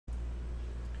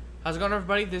How's it going,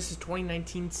 everybody? This is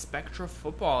 2019 Spectra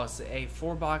football. It's a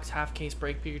 4-box half case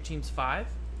break. Pick your teams 5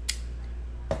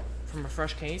 from a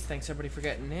fresh case. Thanks everybody for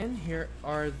getting in. Here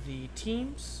are the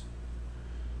teams.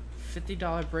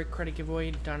 $50 break credit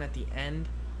giveaway done at the end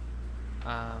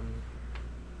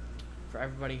for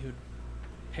everybody who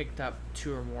picked up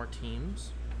 2 or more teams.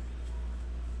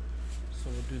 So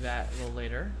we'll do that a little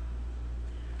later.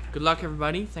 Good luck,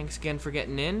 everybody. Thanks again for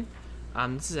getting in.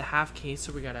 This is a half case,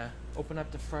 so we gotta open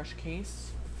up the fresh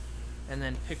case and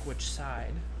then pick which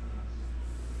side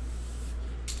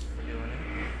we're doing it.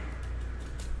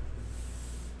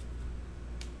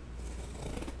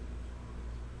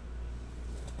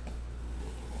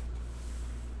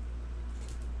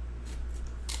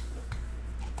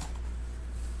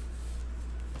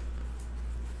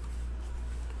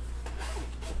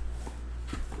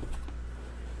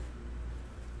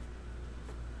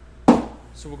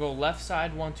 So we'll go left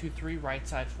side 1, 2, 3, right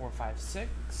side 4, 5,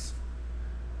 6.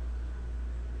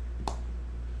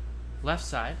 Left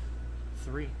side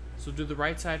 3. So we'll do the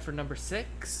right side for number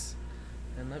 6.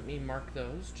 And let me mark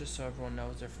those just so everyone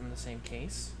knows they're from the same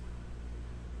case.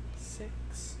 6,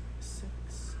 6,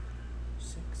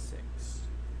 6, 6.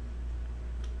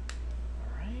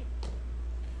 Alright.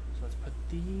 So let's put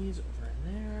these over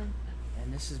in there.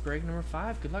 And this is break number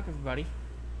 5. Good luck, everybody.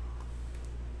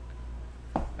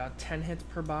 About 10 hits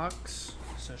per box,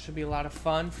 so it should be a lot of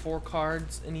fun. 4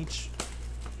 cards in each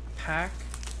pack.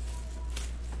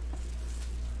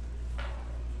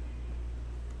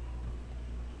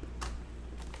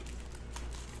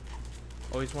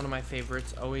 Always one of my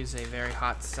favorites, always a very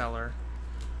hot seller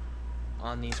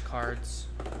on these cards.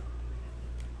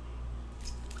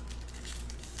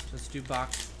 So let's do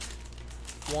box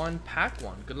 1, pack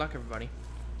 1. Good luck, everybody.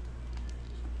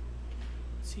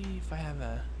 Let's see if I have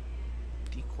a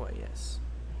decoy, yes.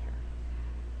 Here.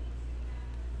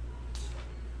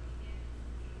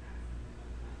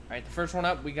 Alright, the first one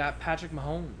up, we got Patrick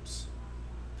Mahomes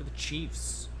for the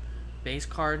Chiefs. Base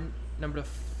card number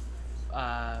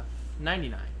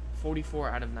 99. 44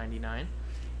 out of 99.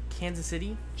 Kansas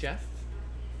City, Jeff.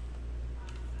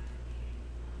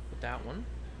 With that one.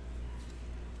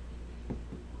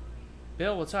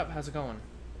 Bill, what's up? How's it going?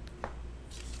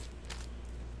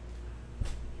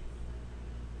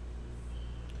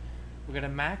 We got a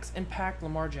Max Impact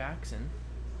Lamar Jackson.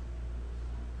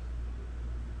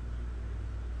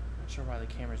 Not sure why the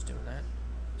camera's doing that.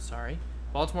 Sorry.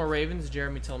 Baltimore Ravens,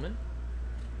 Jeremy Tillman.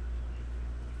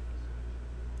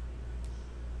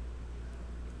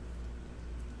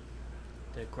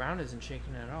 The ground isn't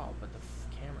shaking at all, but the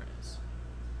camera is.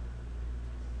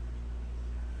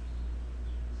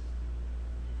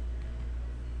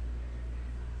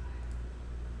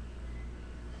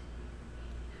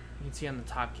 You can see on the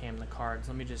top cam the cards.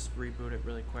 Let me just reboot it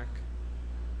really quick.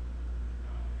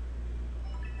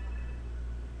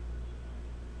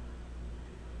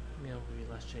 Maybe it'll be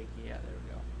less shaky. Yeah, there we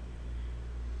go.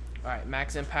 Alright,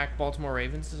 Max Impact Baltimore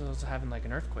Ravens. This is also having like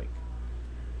an earthquake.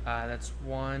 That's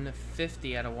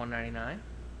 150 out of 199.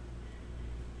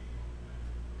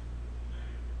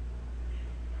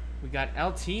 We got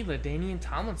LT, LaDainian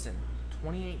Tomlinson.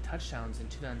 28 touchdowns in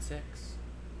 2006.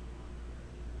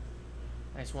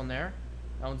 Nice one there.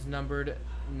 That one's numbered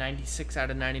 96 out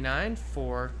of 99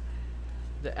 for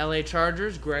the LA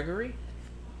Chargers. Gregory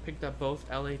picked up both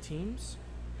LA teams.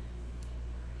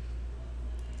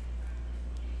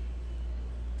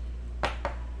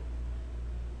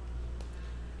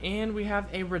 And we have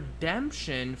a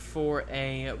redemption for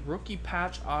a rookie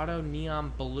patch auto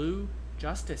neon blue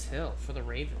Justice Hill for the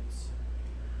Ravens.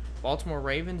 Baltimore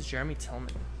Ravens, Jeremy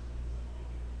Tillman.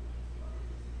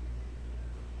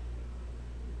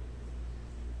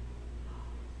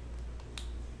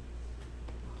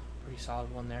 Pretty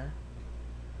solid one there.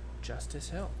 Justice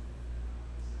Hill.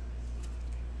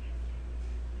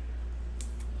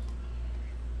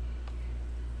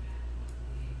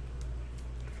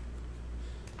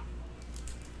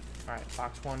 Alright,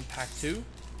 box 1, pack 2.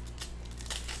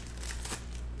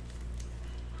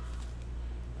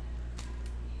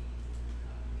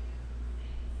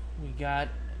 We got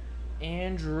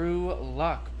Andrew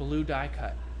Luck, blue die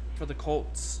cut for the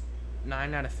Colts.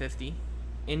 9 out of 50.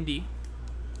 Indy.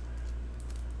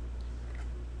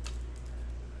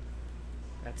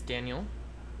 That's Daniel.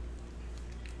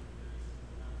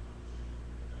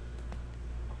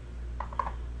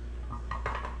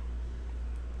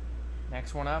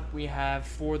 Next one up, we have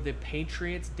for the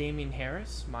Patriots, Damian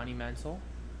Harris, monumental,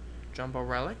 jumbo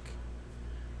relic.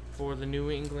 For the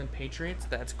New England Patriots,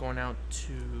 that's going out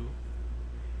to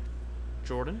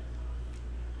Jordan.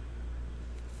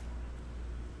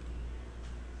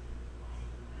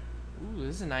 Ooh,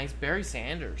 this is a nice Barry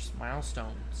Sanders.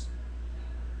 Milestones.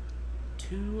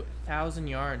 2,000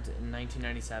 yards in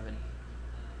 1997.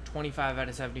 25 out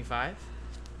of 75.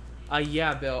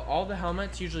 Yeah, Bill. All the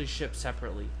helmets usually ship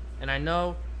separately. And I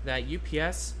know that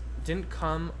UPS didn't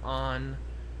come on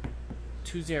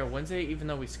Tuesday or Wednesday, even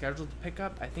though we scheduled the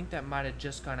pickup. I think that might have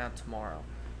just gone out tomorrow.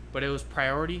 But it was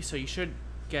priority, so you should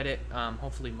get it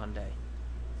hopefully Monday.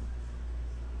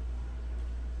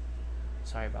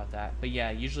 Sorry about that. But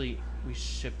yeah, usually we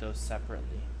ship those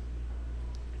separately.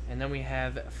 And then we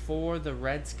have for the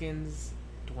Redskins,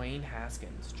 Dwayne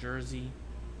Haskins, jersey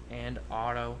and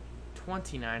auto,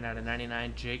 29 out of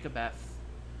 99, Jacob F.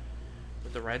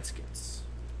 with the Redskins.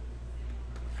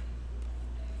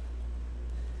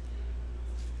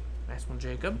 Nice one,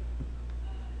 Jacob.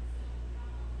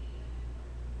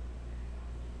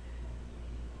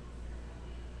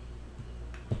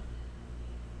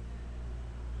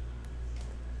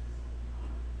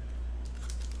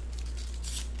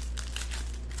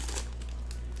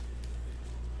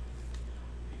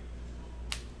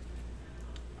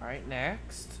 Alright,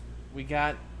 next we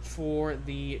got for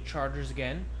the Chargers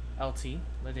again, LT,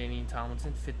 LaDainian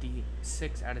Tomlinson,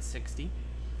 56 out of 60.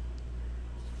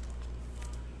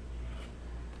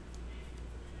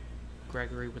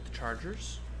 Gregory with the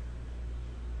Chargers.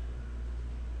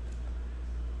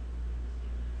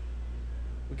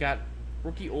 We got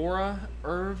rookie aura,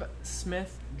 Irv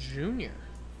Smith Jr.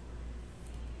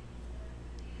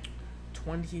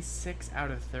 26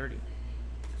 out of 30.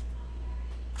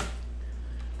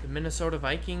 The Minnesota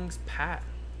Vikings, Pat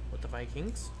with the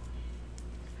Vikings.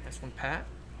 Nice one, Pat.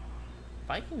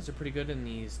 Vikings are pretty good in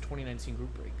these 2019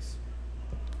 group breaks.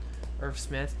 Irv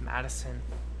Smith, Madison,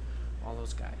 all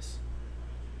those guys.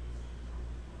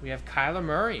 We have Kyler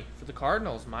Murray for the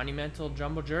Cardinals, monumental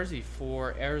jumbo jersey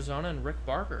for Arizona and Rick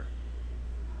Barker.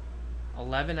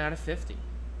 11 out of 50.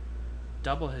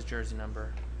 Double his jersey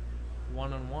number.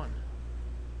 1-on-1.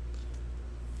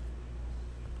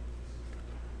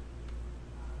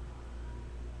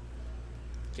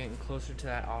 Getting closer to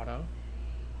that auto.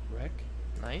 Rick,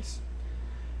 nice.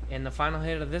 And the final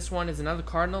hit of this one is another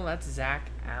Cardinal. That's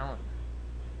Zach Allen.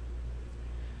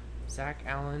 Zach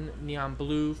Allen, neon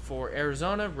blue for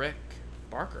Arizona, Rick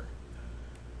Barker.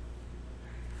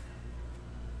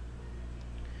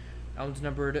 That one's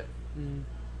numbered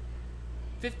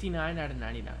 59 out of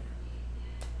 99.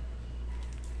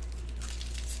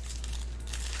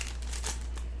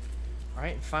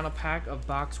 Alright, final pack of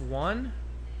box 1.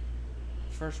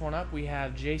 First one up, we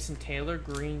have Jason Taylor,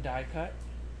 green die cut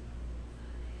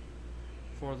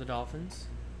for the Dolphins.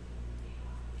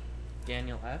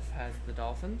 Daniel F. has the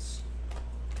Dolphins.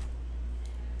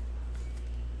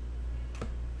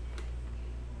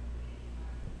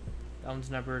 That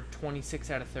one's number 26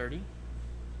 out of 30.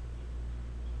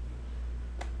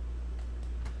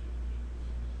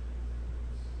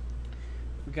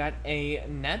 We got a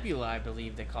Nebula, I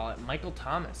believe they call it. Michael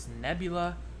Thomas.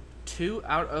 Nebula, 2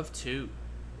 out of 2.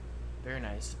 Very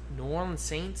nice. New Orleans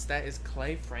Saints, that is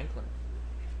Clay Franklin.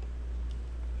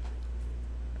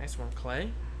 Nice one,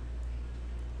 Clay.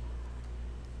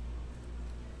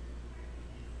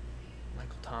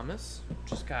 Michael Thomas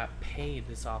just got paid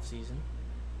this offseason.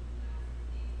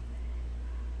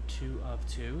 2 of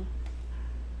 2.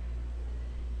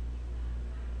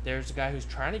 There's a guy who's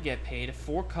trying to get paid. A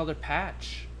 4-color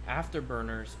patch.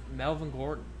 Afterburners. Melvin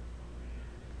Gordon.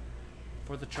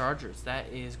 For the Chargers. That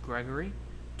is Gregory.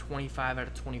 25 out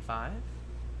of 25.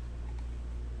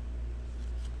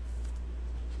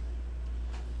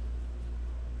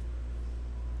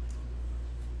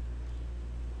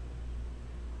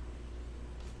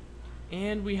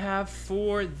 And we have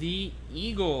for the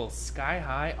Eagles, Sky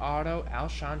High Auto,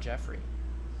 Alshon Jeffrey.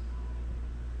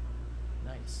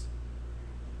 Nice.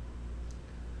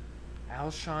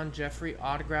 Alshon Jeffrey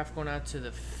autograph going out to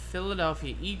the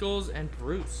Philadelphia Eagles and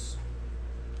Bruce.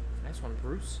 Nice one,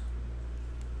 Bruce.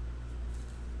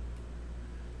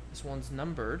 This one's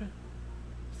numbered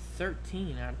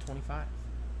 13 out of 25.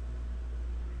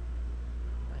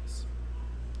 Nice.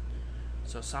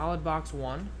 So solid box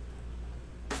 1.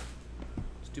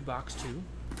 Let's do box 2.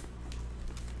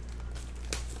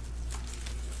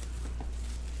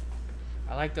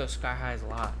 I like those Sky Highs a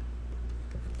lot.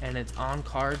 And it's on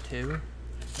card too.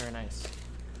 Very nice.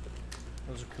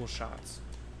 Those are cool shots.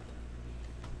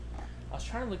 I was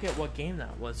trying to look at what game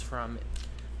that was from.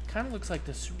 Kind of looks like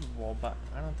the Super Bowl, but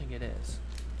I don't think it is.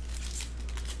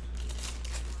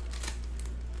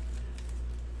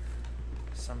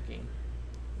 Some game.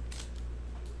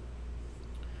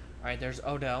 Alright, there's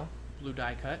Odell, blue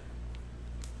die cut.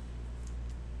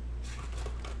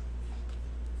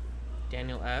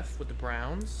 Daniel F. with the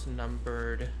Browns,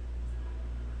 numbered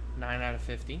 9 out of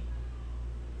 50.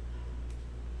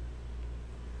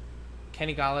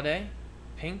 Kenny Galladay,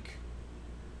 pink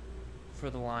for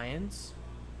the Lions.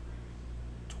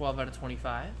 12 out of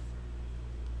 25.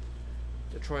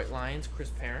 Detroit Lions, Chris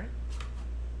Parent.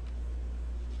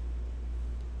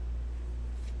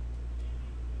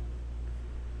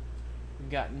 We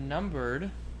got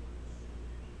numbered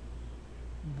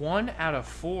 1 out of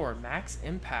 4. Max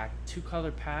Impact,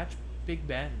 2-color patch, Big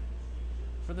Ben.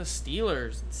 For the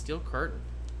Steelers, Steel Curtain.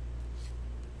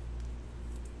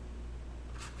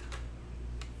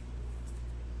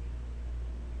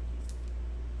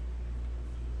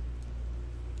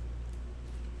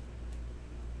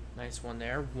 Nice one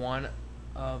there. 1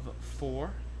 of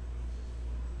 4.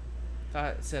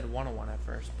 Thought it said 101 at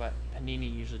first, but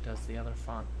Panini usually does the other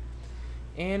font.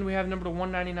 And we have number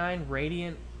 199,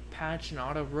 Radiant patch and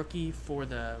auto rookie for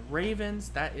the Ravens.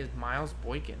 That is Miles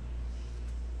Boykin.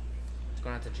 It's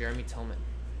going out to Jeremy Tillman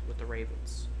with the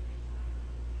Ravens.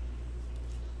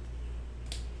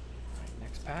 All right,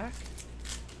 next pack.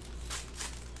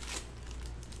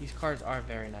 These cards are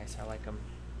very nice. I like them.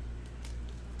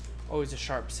 Always a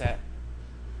sharp set.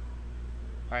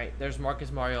 All right, there's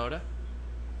Marcus Mariota.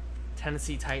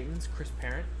 Tennessee Titans, Chris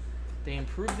Parent. They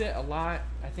improved it a lot,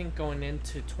 I think, going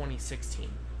into 2016.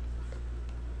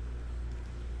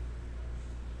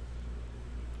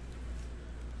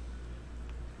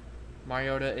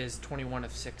 Mariota is 21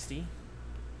 of 60.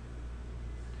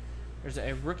 There's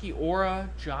a rookie aura,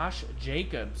 Josh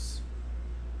Jacobs.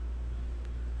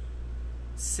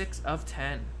 6 of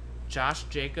 10. Josh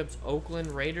Jacobs,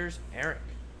 Oakland Raiders, Eric.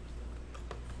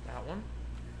 That one.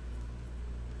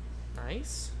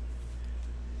 Nice.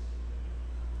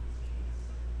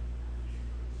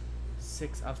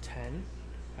 6 of 10.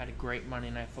 Had a great Monday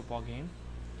Night Football game.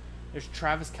 There's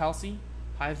Travis Kelce,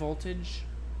 high voltage.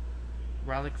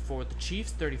 Relic for the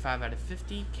Chiefs, 35 out of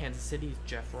 50. Kansas City's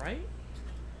Jeff Wright.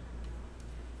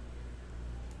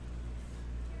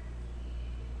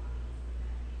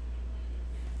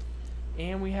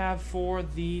 And we have for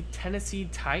the Tennessee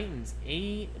Titans,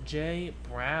 A.J.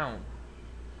 Brown.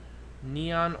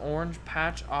 Neon orange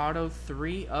patch auto,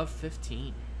 3 of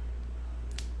 15.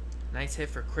 Nice hit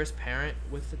for Chris Parent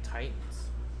with the Titans.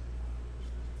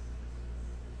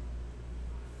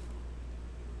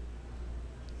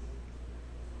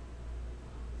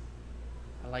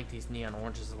 I like these neon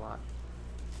oranges a lot.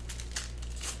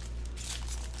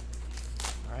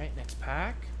 Alright, next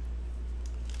pack.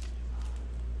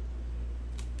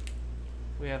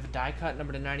 We have a die cut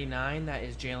number to 99. That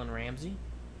is Jalen Ramsey.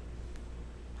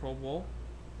 Pro Bowl.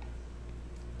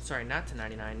 Sorry, not to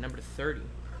 99. Number to 30.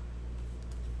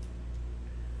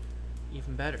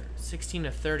 Even better. 16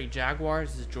 of 30.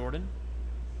 Jaguars is Jordan.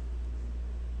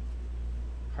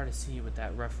 Hard to see with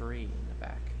that referee in the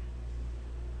back.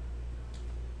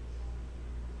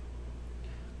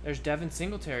 There's Devin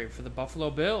Singletary for the Buffalo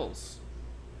Bills.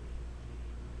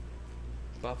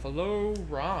 Buffalo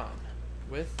Ron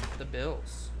with the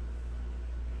Bills.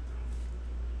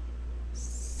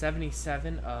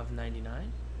 77 of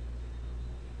 99.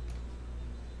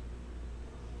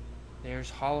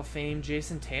 There's Hall of Fame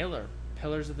Jason Taylor,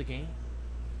 Pillars of the Game.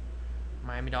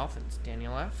 Miami Dolphins,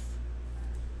 Daniel F.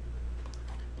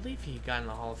 I believe he got in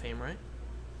the Hall of Fame, right?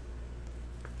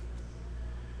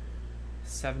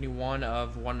 71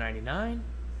 of 199.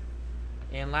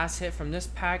 And last hit from this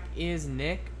pack is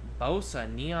Nick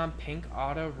Bosa, Neon Pink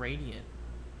Auto Radiant.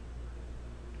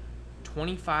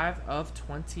 25 of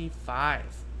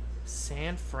 25.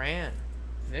 San Fran,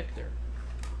 Victor.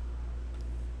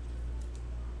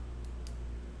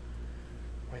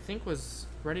 I think was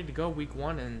ready to go week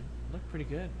 1 and looked pretty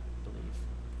good, I believe.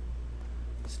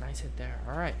 It's a nice hit there.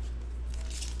 All right.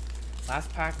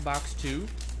 Last pack, box 2.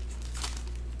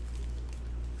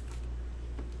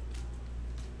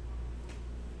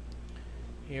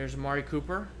 Here's Amari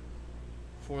Cooper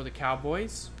for the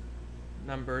Cowboys,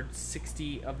 numbered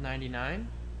 60 of 99.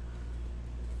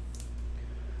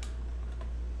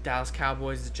 Dallas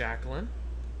Cowboys is Jacqueline.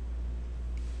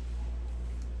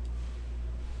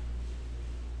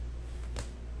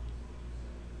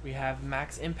 We have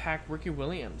Max Impact Ricky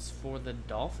Williams for the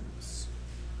Dolphins.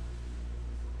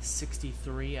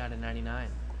 63 out of 99.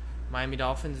 Miami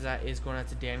Dolphins, that is going out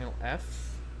to Daniel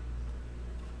F.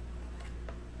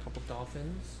 Couple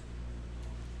Dolphins.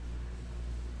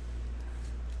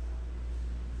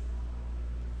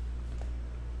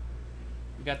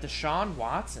 We got Deshaun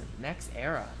Watson, next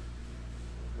era.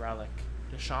 Relic.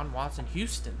 Deshaun Watson,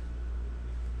 Houston.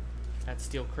 That's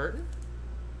Steel Curtain.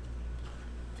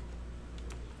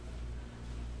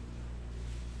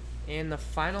 And the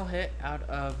final hit out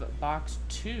of box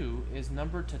 2 is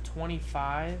number to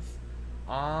 25,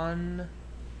 on,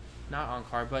 not on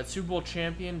card, but Super Bowl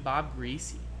champion Bob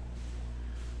Greasy.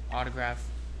 Autograph.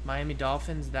 Miami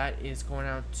Dolphins, that is going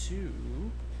out to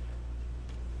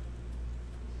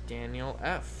Daniel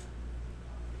F.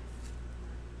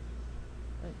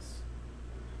 Nice.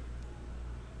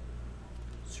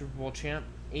 Super Bowl champ,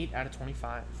 8 out of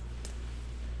 25.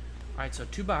 Alright, so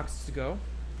 2 boxes to go.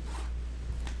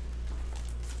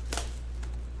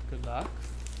 Good luck.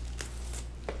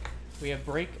 We have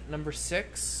break number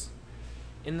 6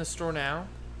 in the store now.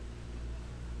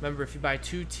 Remember, if you buy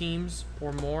 2 teams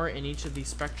or more in each of these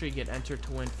Spectra, you get entered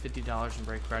to win $50 in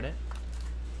break credit.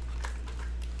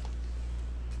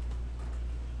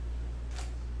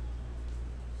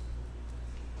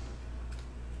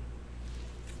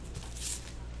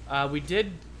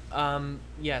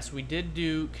 Yes, we did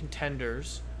do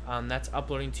Contenders. That's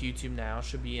uploading to YouTube now.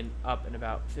 Should be up in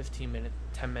about 10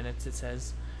 minutes, it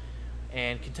says.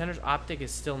 And Contenders Optic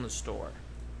is still in the store.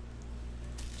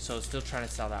 So still trying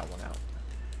to sell that one out.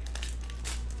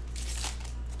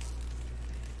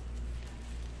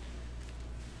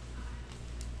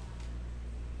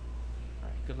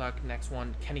 Alright, good luck. Next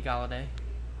one, Kenny Galladay.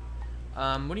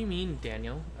 What do you mean,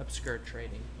 Daniel? Obscure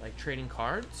trading? Like trading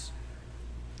cards?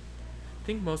 I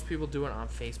think most people do it on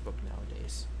Facebook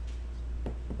nowadays.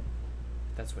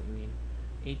 That's what you mean.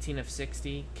 18 of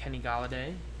 60, Kenny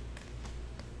Galladay.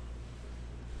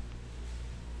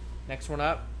 Next one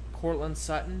up, Cortland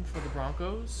Sutton for the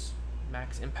Broncos.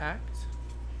 Max Impact.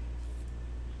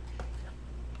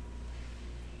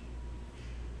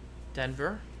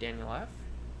 Denver, Daniel F.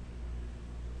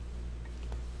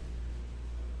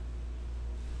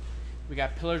 We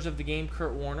got Pillars of the Game,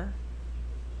 Kurt Warner.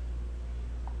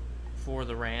 For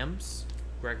the Rams,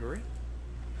 Gregory.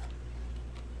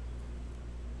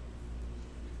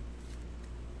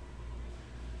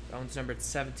 That one's numbered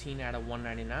 17 out of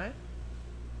 199.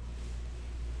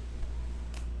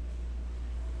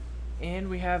 And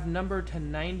we have number to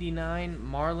 99,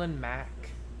 Marlon Mack.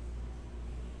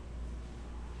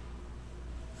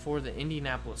 For the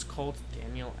Indianapolis Colts,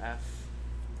 Daniel F.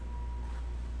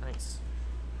 Nice.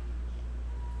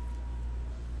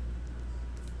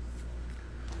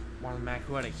 Marlon Mack,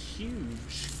 who had a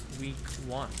huge week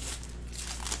 1. I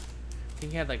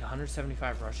think he had like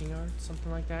 175 rushing yards,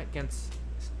 something like that, against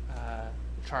the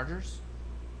Chargers.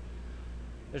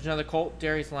 There's another Colt,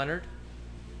 Darius Leonard.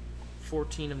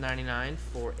 14 of 99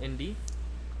 for Indy.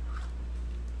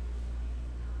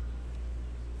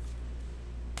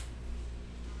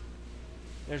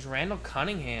 There's Randall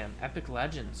Cunningham, Epic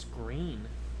Legends, green.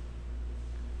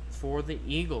 For the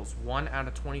Eagles, 1 out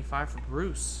of 25 for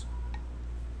Bruce.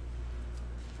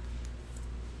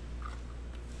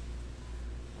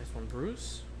 Nice one,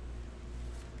 Bruce.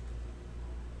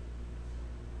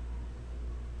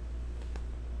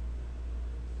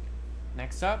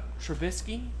 Next up,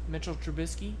 Trubisky, Mitchell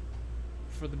Trubisky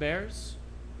for the Bears.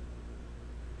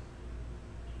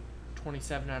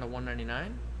 27 out of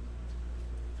 199.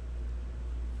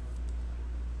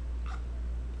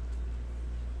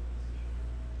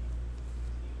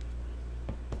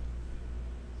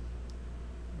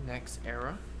 Next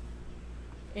era.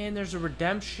 And there's a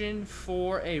redemption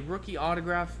for a rookie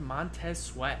autograph, Montez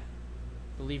Sweat.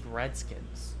 I believe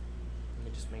Redskins. Let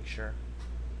me just make sure.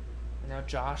 And now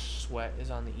Josh Sweat is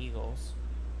on the Eagles.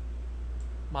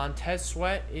 Montez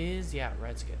Sweat is, yeah,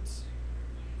 Redskins.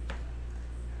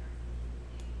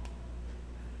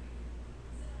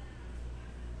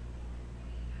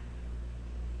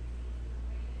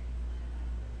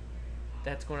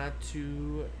 That's going out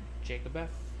to Jacob F.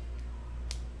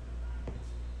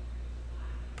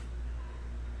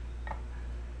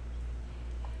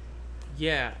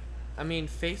 Yeah, I mean,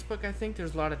 Facebook, I think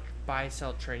there's a lot of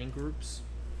buy-sell trading groups.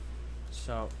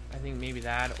 So, I think maybe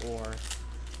that, or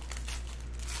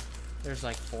there's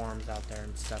like forums out there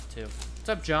and stuff too. What's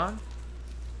up, John?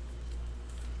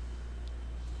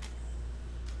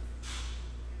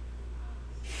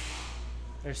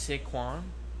 There's Saquon.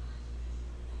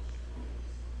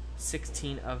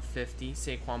 16 of 50,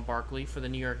 Saquon Barkley for the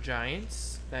New York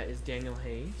Giants. That is Daniel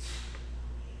Hayes.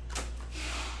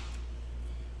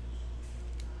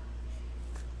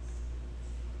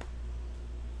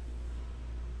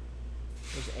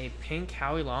 There's a pink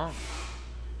Howie Long.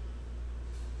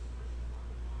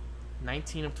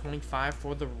 19 of 25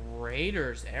 for the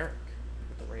Raiders. Eric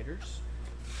with the Raiders.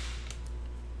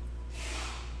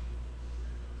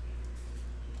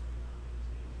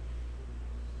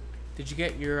 Did you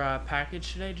get your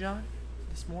package today, John?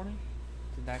 This morning?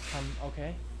 Did that come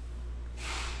okay?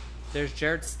 There's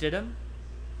Jarrett Stidham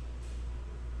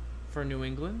for New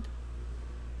England.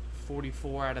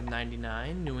 44 out of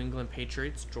 99. New England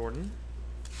Patriots, Jordan.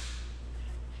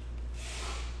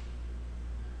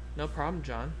 No problem,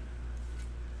 John.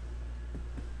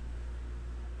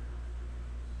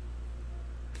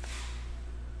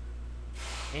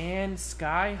 And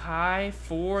sky high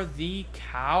for the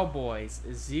Cowboys,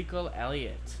 Ezekiel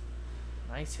Elliott.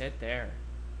 Nice hit there.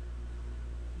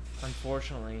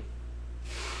 Unfortunately,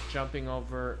 jumping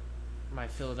over my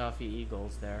Philadelphia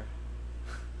Eagles there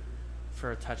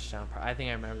for a touchdown. I think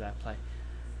I remember that play.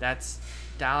 That's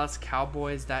Dallas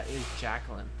Cowboys. That is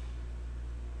Jacqueline.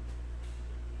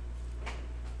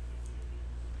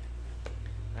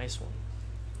 Nice one.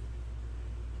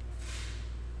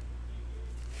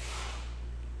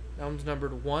 That one's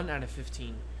numbered 1 out of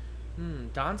 15.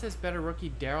 Don says better rookie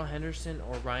Darrell Henderson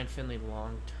or Ryan Finley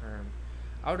long term.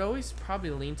 I would always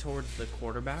probably lean towards the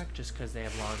quarterback just because they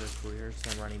have longer careers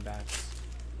than running backs.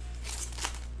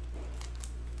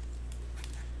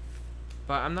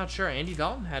 But I'm not sure. Andy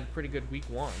Dalton had a pretty good week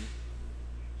 1.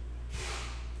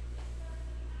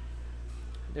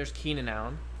 There's Keenan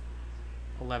Allen,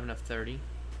 11 of 30.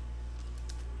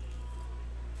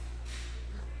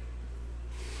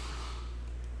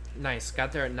 Nice.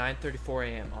 Got there at 9:34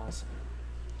 a.m. Awesome.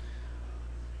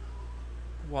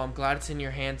 Well, I'm glad it's in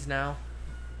your hands now.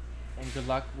 And good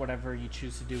luck, whatever you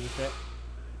choose to do with it.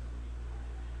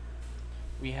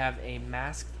 We have a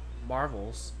Masked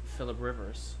Marvels, Phillip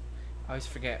Rivers. I always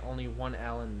forget only one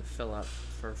L in the fill up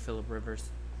for Phillip Rivers.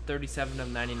 37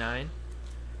 of 99.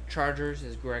 Chargers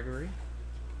is Gregory.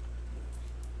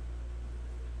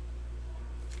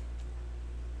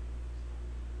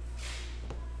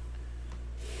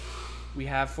 We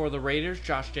have for the Raiders,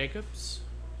 Josh Jacobs.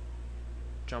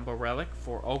 Jumbo Relic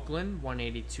for Oakland,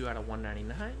 182 out of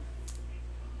 199.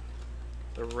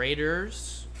 The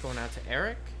Raiders going out to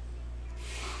Eric.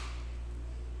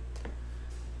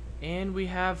 And we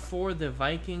have for the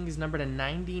Vikings, number to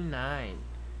 99,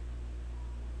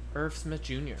 Irv Smith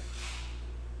Jr.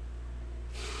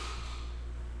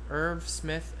 Irv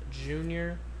Smith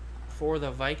Jr. for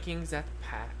the Vikings at the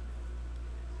Pat.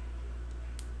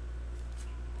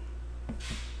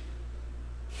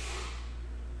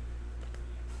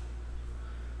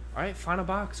 Alright, final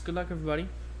box. Good luck, everybody.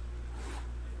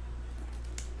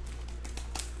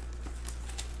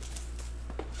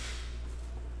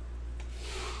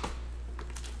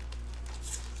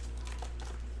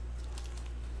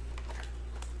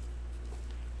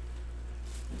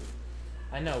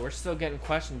 I know, we're still getting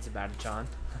questions about it, John.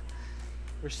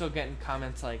 We're still getting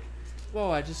comments like,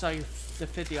 whoa, I just saw the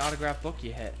 50 autograph book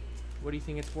you hit. What do you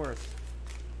think it's worth?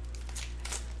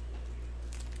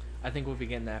 I think we'll be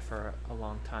getting that for a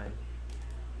long time.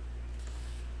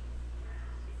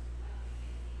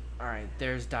 Alright,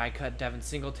 there's die cut Devin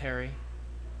Singletary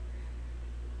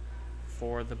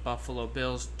for the Buffalo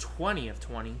Bills, 20 of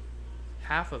 20.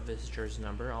 Half of his jersey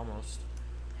number, almost.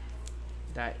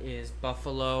 That is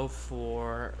Buffalo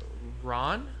for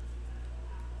Ron.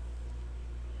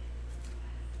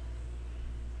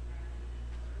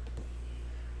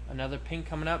 Another pink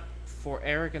coming up for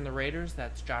Eric and the Raiders.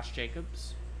 That's Josh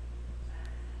Jacobs.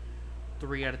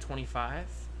 3 out of 25.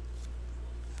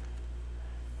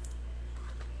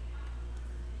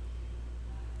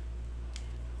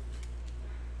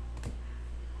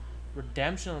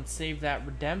 Redemption. Let's save that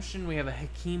redemption. We have a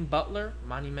Hakeem Butler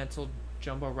Monumental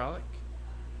Jumbo Relic.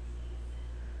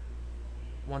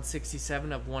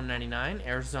 167 of 199.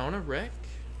 Arizona, Rick.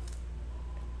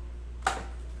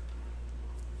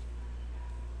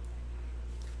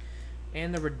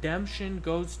 And the redemption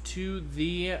goes to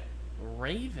the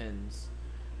Ravens.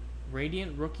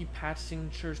 Radiant Rookie Patch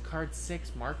Signatures Card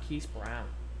 6, Marquise Brown.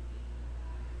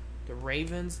 The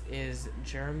Ravens is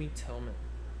Jeremy Tillman.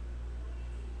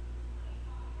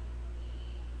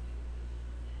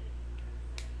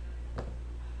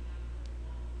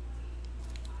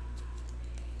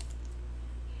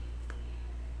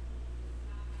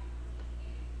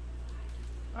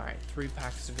 Alright, 3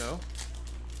 packs to go.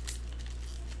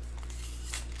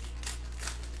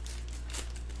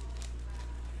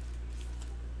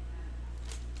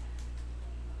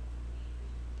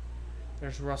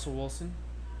 There's Russell Wilson.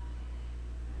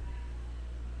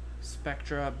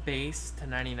 Spectra base to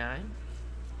 99.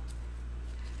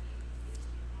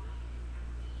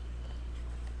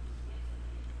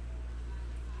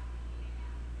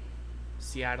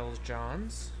 Seattle's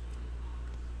Johns.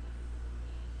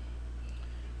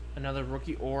 Another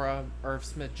rookie aura, Irv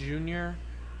Smith Jr.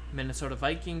 Minnesota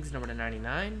Vikings, number to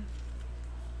 99.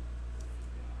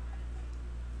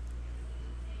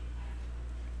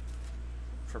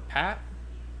 For Pat.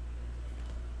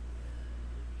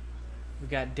 We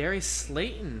got Darius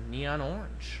Slayton, neon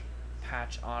orange.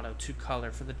 Patch auto, 2-color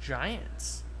for the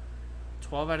Giants.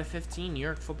 12 out of 15, New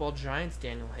York Football Giants,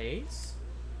 Daniel Hayes.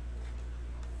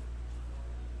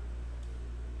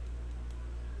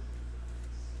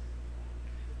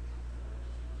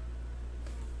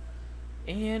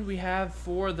 And we have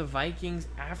for the Vikings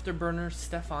Afterburner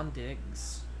Stephon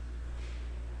Diggs.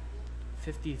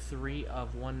 53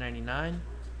 of 199.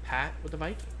 Pat with the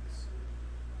Vikings.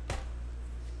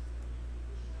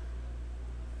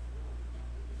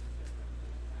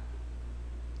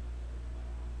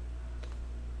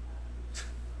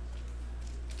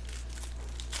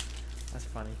 That's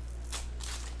funny.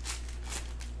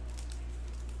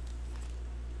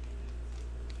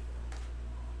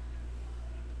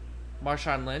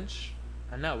 Marshawn Lynch.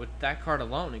 I know, with that card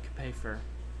alone, it could pay for a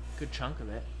good chunk of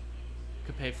it.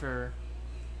 Could pay for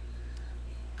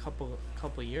a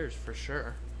couple years for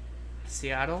sure.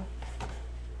 Seattle.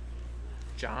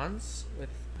 Johns with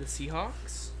the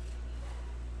Seahawks.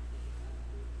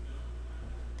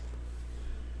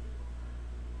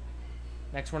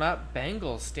 Next one up,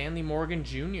 Bengals. Stanley Morgan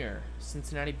Jr.,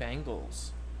 Cincinnati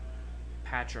Bengals.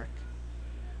 Patrick.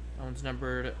 That one's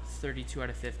numbered 32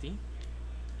 out of 50.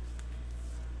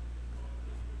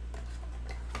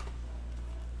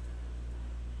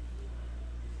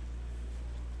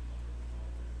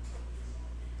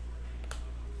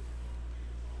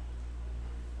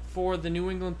 For the New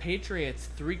England Patriots,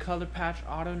 3-color patch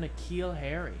auto, N'Keal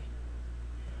Harry.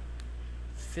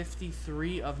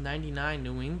 53 of 99,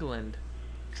 New England.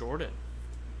 Jordan.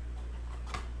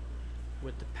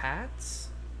 With the Pats.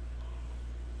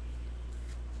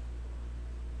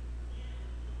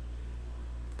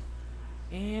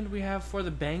 And we have for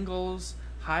the Bengals,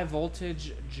 high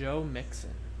voltage, Joe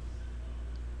Mixon.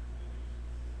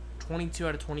 22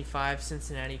 out of 25,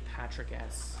 Cincinnati, Patrick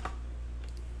S.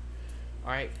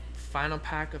 Alright, final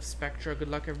pack of Spectra. Good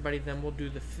luck, everybody. Then we'll do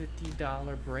the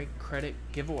 $50 break credit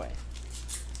giveaway.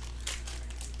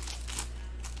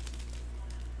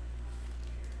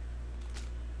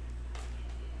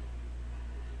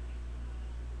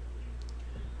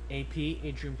 AP,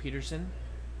 Adrian Peterson.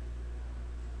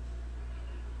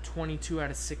 22 out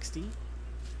of 60.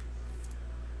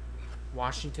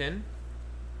 Washington,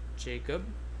 Jacob.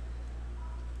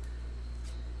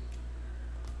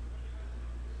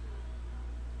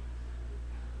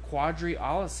 Quadri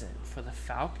Allison for the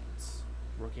Falcons.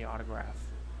 Rookie autograph.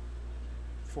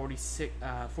 48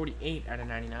 out of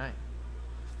 99.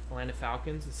 Atlanta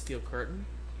Falcons, the steel curtain.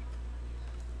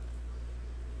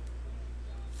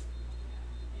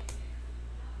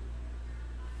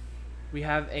 We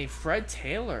have a Fred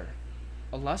Taylor,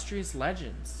 Illustrious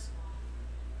Legends.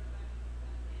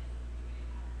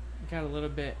 Got a little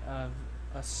bit of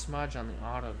a smudge on the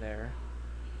auto there.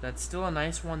 That's still a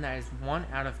nice one. That is 1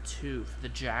 out of 2 for the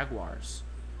Jaguars.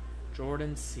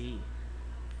 Jordan C.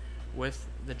 with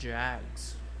the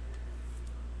Jags.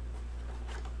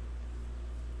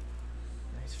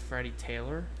 Nice Freddie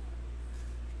Taylor.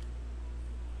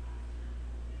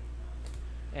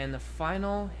 And the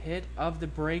final hit of the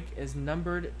break is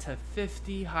numbered to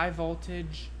 50, high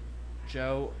voltage,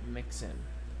 Joe Mixon.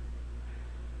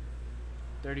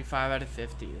 35 out of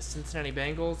 50. The Cincinnati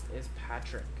Bengals is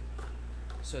Patrick.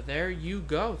 So there you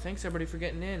go. Thanks everybody for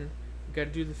getting in. We got to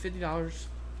do the $50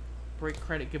 break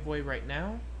credit giveaway right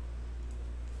now.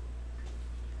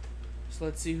 So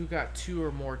let's see who got 2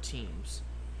 or more teams.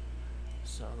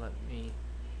 So let me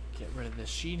get rid of this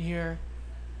sheet here.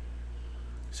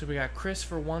 So we got Chris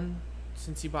for 1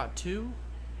 since he bought 2.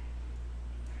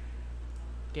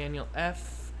 Daniel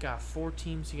F got 4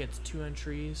 teams. He gets 2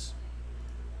 entries.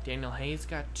 Daniel Hayes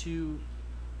got 2,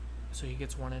 so he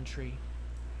gets 1 entry.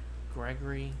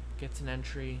 Gregory gets an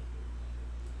entry.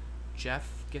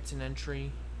 Jeff gets an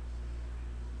entry.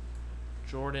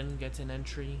 Jordan gets an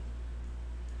entry.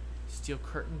 Steel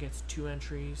Curtain gets 2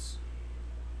 entries.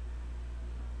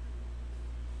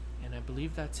 And I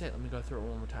believe that's it. Let me go through it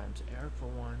one more time. So Eric for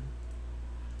 1.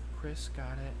 Chris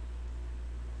got it.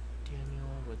 Daniel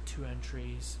with 2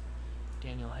 entries.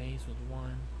 Daniel Hayes with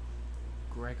 1.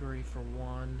 Gregory for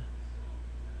 1.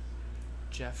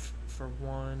 Jeff for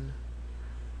 1.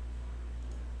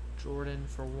 Jordan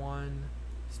for 1.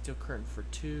 Steel Curtain for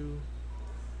 2.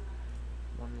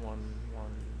 1, 1, 1, 1, 1,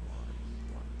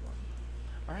 1.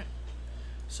 Alright.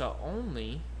 So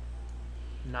only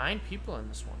 9 people in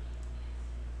this one.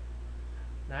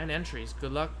 9 entries.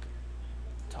 Good luck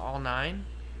to all 9.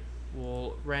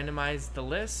 We'll randomize the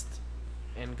list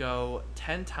and go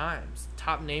 10 times.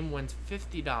 Top name wins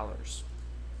 $50.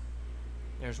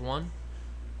 There's 1,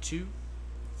 2,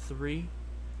 3,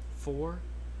 4,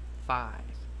 5,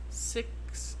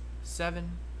 6,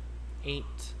 7, 8,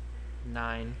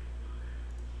 9.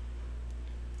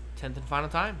 10th and final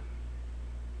time.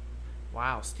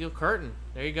 Wow, Steel Curtain.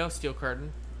 There you go, Steel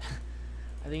Curtain.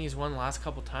 I think he's won the last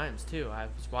couple times too. I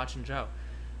was watching Joe.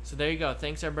 So there you go.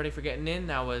 Thanks everybody for getting in.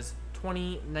 That was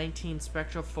 2019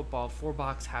 Spectra Football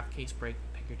 4-box half case break.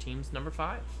 Pick your teams. Number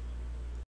 5.